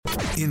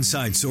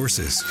Inside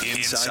Sources.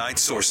 Inside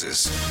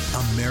Sources.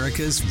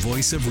 America's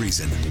voice of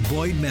reason.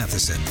 Boyd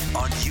Matheson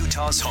on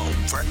Utah's home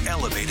for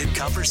elevated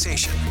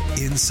conversation.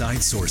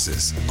 Inside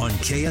Sources on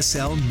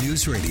KSL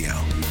News Radio.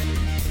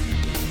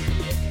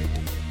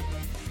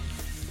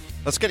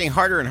 It's getting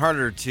harder and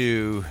harder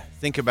to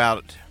think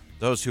about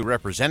those who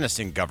represent us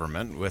in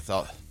government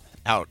without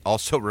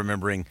also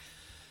remembering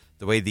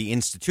the way the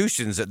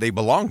institutions that they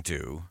belong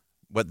to,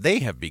 what they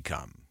have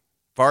become.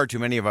 Far too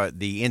many of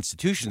the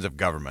institutions of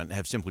government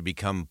have simply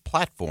become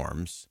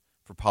platforms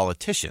for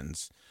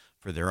politicians,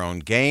 for their own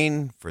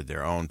gain, for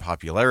their own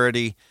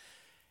popularity,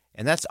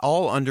 and that's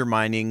all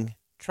undermining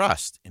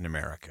trust in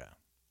America.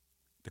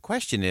 The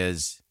question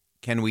is,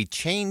 can we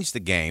change the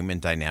game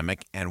and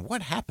dynamic, and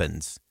what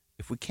happens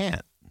if we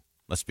can't?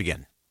 Let's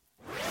begin.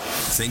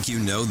 Think you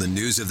know the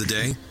news of the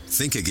day?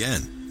 Think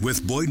again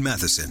with Boyd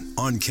Matheson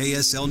on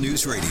KSL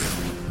News Radio.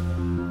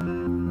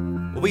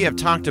 We have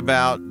talked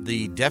about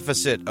the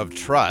deficit of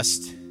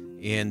trust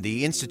in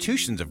the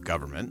institutions of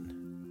government.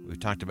 We've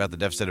talked about the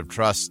deficit of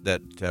trust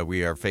that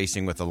we are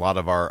facing with a lot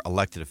of our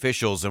elected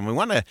officials, and we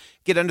want to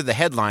get under the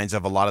headlines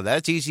of a lot of that.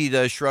 It's easy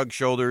to shrug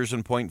shoulders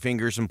and point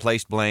fingers and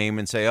place blame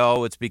and say,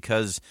 oh, it's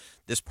because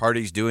this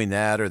party's doing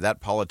that or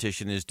that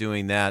politician is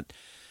doing that.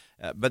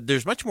 But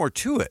there's much more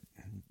to it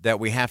that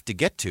we have to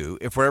get to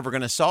if we're ever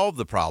going to solve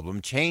the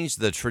problem, change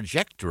the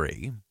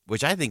trajectory,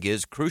 which I think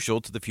is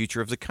crucial to the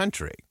future of the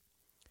country.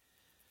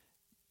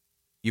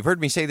 You've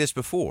heard me say this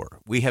before.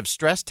 We have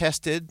stress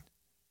tested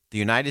the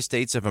United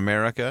States of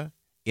America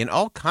in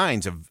all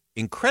kinds of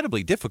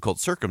incredibly difficult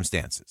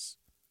circumstances.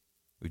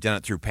 We've done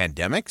it through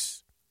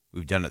pandemics.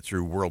 We've done it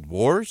through world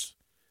wars.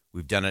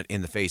 We've done it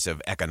in the face of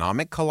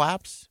economic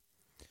collapse.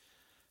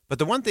 But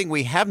the one thing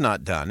we have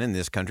not done in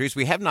this country is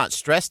we have not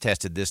stress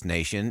tested this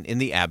nation in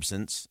the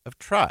absence of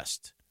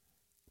trust,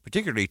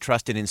 particularly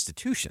trust in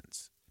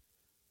institutions,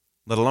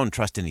 let alone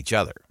trust in each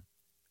other.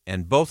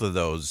 And both of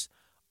those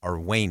are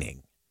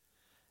waning.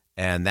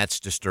 And that's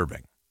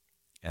disturbing.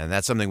 And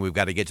that's something we've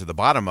got to get to the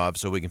bottom of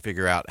so we can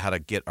figure out how to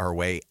get our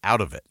way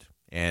out of it.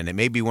 And it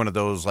may be one of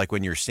those, like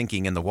when you're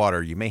sinking in the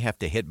water, you may have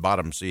to hit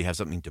bottom so you have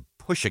something to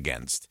push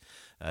against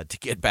to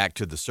get back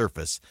to the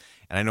surface.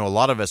 And I know a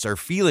lot of us are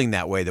feeling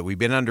that way, that we've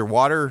been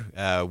underwater,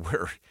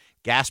 we're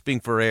gasping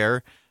for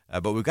air,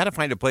 but we've got to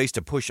find a place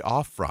to push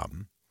off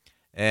from.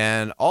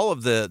 And all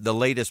of the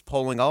latest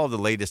polling, all of the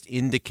latest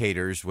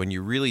indicators, when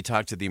you really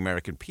talk to the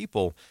American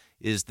people,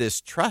 is this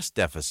trust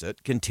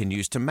deficit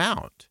continues to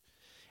mount.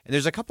 And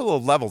there's a couple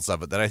of levels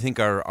of it that I think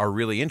are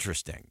really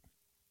interesting.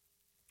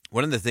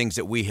 One of the things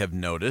that we have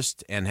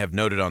noticed and have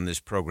noted on this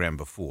program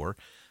before,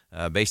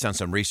 based on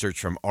some research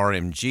from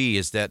RMG,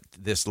 is that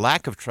this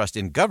lack of trust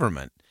in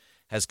government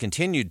has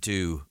continued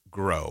to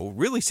grow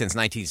really since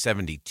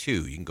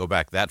 1972. You can go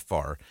back that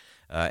far.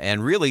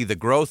 And really the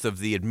growth of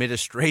the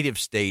administrative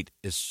state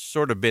has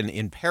sort of been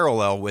in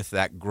parallel with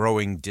that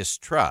growing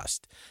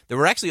distrust. There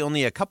were actually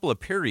only a couple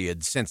of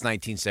periods since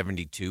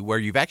 1972 where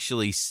you've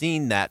actually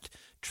seen that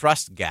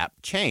trust gap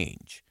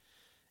change.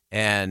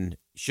 And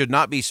should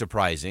not be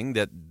surprising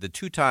that the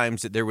two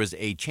times that there was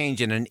a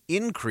change and an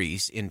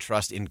increase in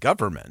trust in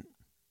government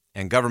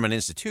and government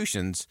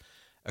institutions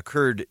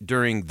occurred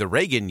during the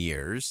Reagan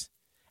years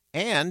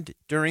and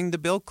during the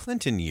Bill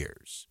Clinton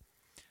years.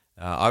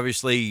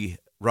 Obviously,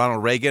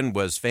 Ronald Reagan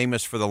was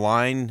famous for the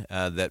line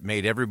that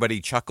made everybody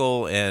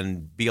chuckle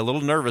and be a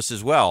little nervous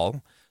as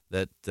well,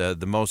 that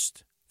the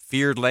most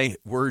feared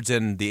words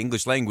in the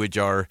English language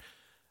are,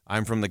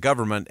 "I'm from the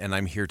government and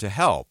I'm here to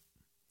help."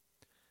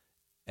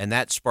 And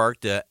that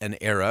sparked an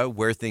era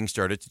where things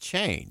started to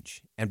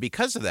change. And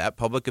because of that,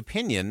 public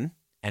opinion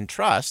and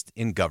trust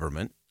in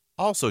government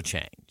also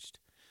changed.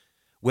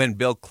 When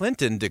Bill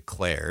Clinton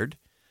declared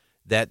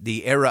that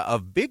the era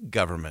of big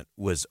government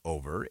was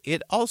over,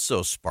 it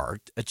also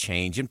sparked a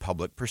change in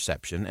public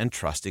perception and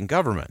trust in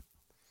government.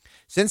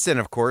 Since then,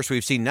 of course,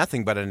 we've seen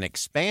nothing but an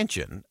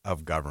expansion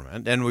of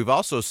government, and we've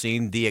also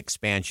seen the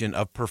expansion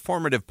of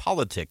performative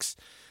politics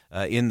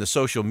in the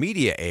social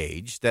media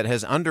age that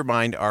has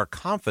undermined our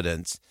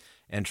confidence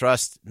and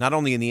trust not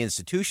only in the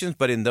institutions,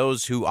 but in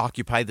those who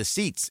occupy the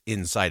seats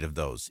inside of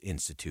those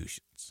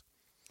institutions.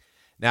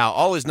 Now,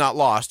 all is not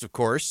lost, of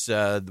course.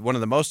 One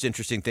of the most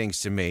interesting things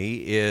to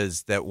me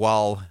is that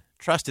while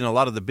trust in a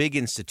lot of the big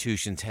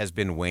institutions has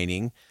been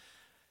waning,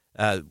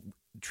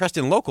 trust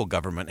in local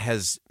government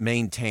has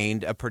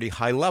maintained a pretty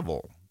high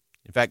level.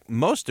 In fact,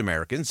 most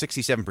Americans,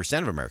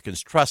 67% of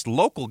Americans, trust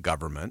local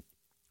government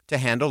to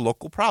handle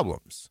local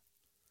problems.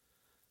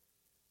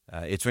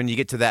 It's when you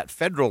get to that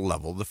federal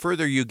level, the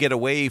further you get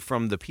away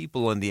from the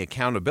people and the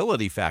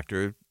accountability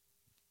factor,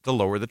 the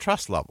lower the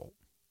trust level.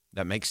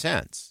 That makes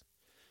sense.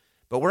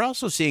 But we're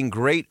also seeing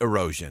great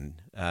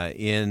erosion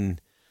in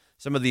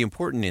some of the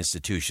important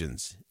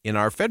institutions in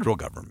our federal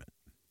government.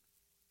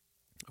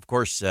 Of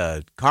course,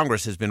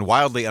 Congress has been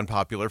wildly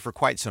unpopular for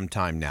quite some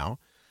time now,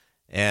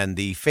 and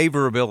the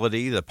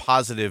favorability, the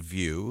positive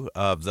view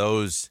of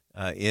those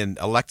in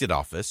elected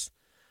office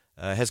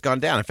has gone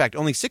down. In fact,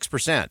 only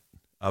 6%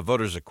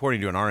 voters,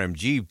 according to an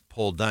RMG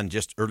poll done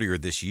just earlier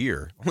this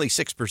year, only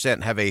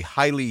 6% have a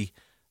highly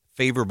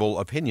favorable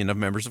opinion of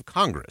members of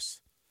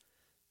Congress.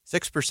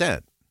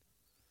 6%.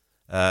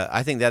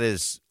 I think that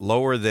is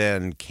lower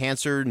than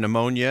cancer,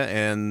 pneumonia,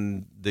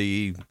 and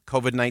the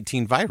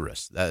COVID-19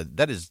 virus.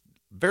 That is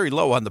very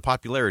low on the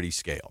popularity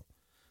scale.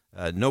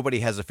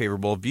 Nobody has a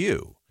favorable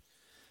view.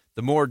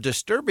 The more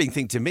disturbing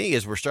thing to me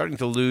is we're starting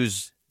to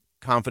lose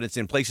confidence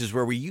in places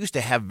where we used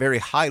to have very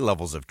high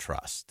levels of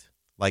trust,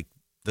 like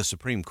the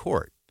Supreme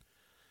Court.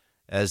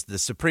 As the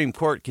Supreme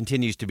Court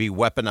continues to be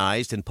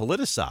weaponized and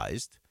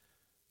politicized,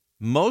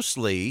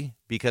 mostly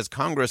because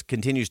Congress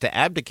continues to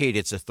abdicate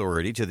its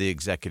authority to the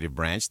executive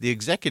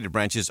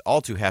branch is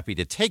all too happy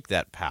to take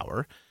that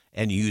power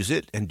and use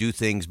it and do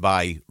things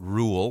by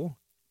rule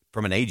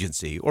from an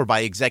agency or by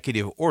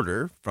executive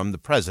order from the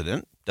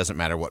president, doesn't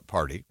matter what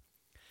party,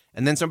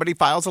 and then somebody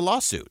files a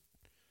lawsuit.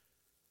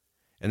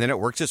 And then it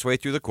works its way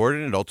through the court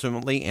and it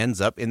ultimately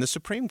ends up in the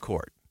Supreme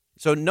Court.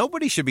 So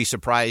nobody should be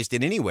surprised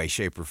in any way,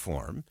 shape, or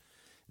form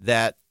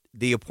that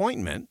the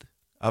appointment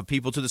of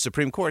people to the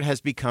Supreme Court has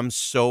become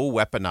so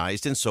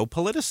weaponized and so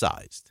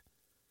politicized,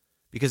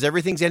 because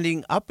everything's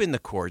ending up in the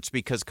courts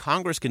because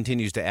Congress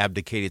continues to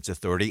abdicate its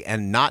authority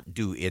and not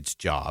do its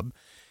job,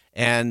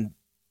 and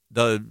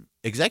the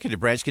executive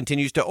branch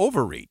continues to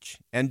overreach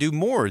and do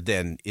more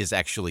than is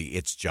actually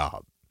its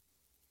job.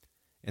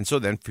 And so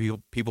then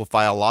people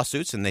file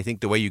lawsuits, and they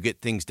think the way you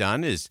get things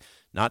done is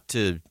not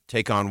to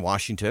take on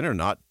Washington or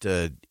not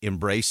to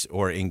embrace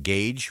or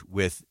engage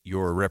with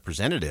your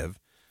representative,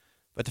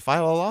 but to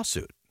file a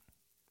lawsuit.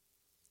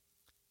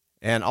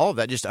 And all of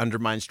that just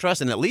undermines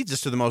trust, and it leads us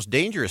to the most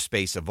dangerous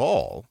space of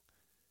all,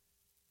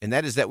 and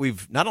that is that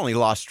we've not only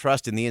lost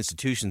trust in the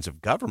institutions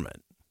of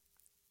government,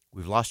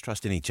 we've lost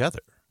trust in each other.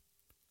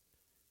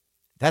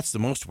 That's the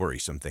most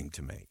worrisome thing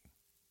to me.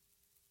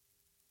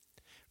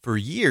 For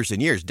years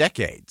and years,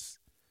 decades,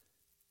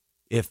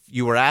 if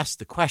you were asked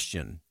the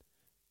question,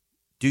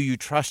 do you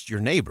trust your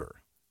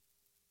neighbor?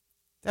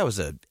 That was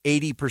a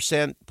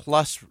 80%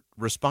 plus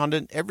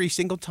respondent every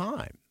single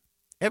time.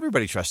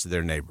 Everybody trusted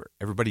their neighbor.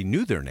 Everybody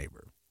knew their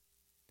neighbor.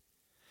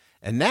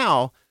 And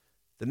now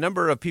the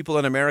number of people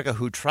in America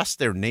who trust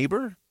their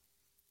neighbor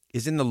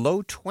is in the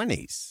low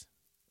 20s.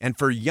 And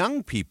for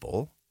young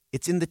people,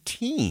 it's in the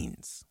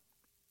teens.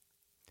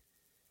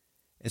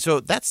 And so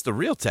that's the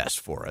real test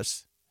for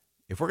us.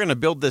 If we're going to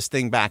build this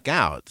thing back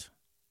out,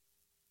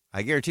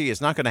 I guarantee you it's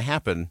not going to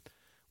happen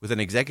with an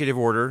executive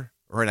order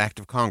or an act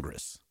of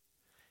Congress.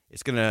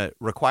 It's going to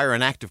require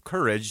an act of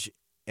courage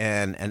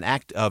and an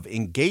act of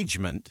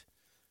engagement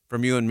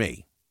from you and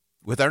me,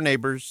 with our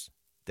neighbors,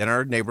 then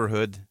our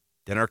neighborhood,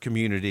 then our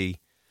community,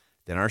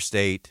 then our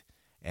state,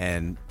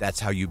 and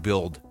that's how you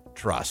build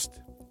trust.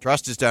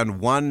 Trust is done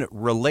one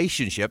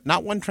relationship,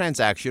 not one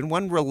transaction,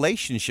 one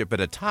relationship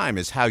at a time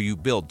is how you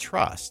build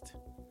trust.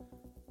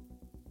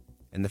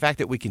 And the fact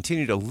that we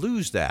continue to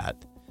lose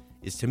that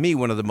is, to me,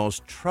 one of the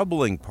most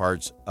troubling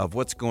parts of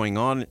what's going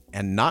on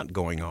and not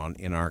going on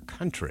in our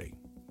country.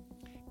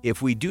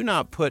 If we do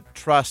not put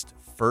trust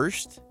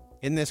first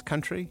in this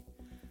country,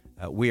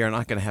 we are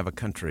not going to have a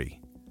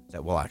country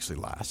that will actually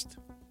last.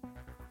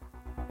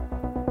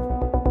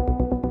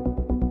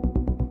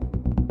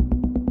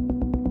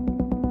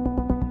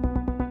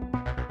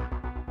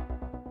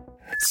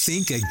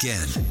 Think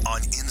again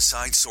on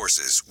Inside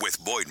Sources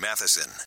with Boyd Matheson.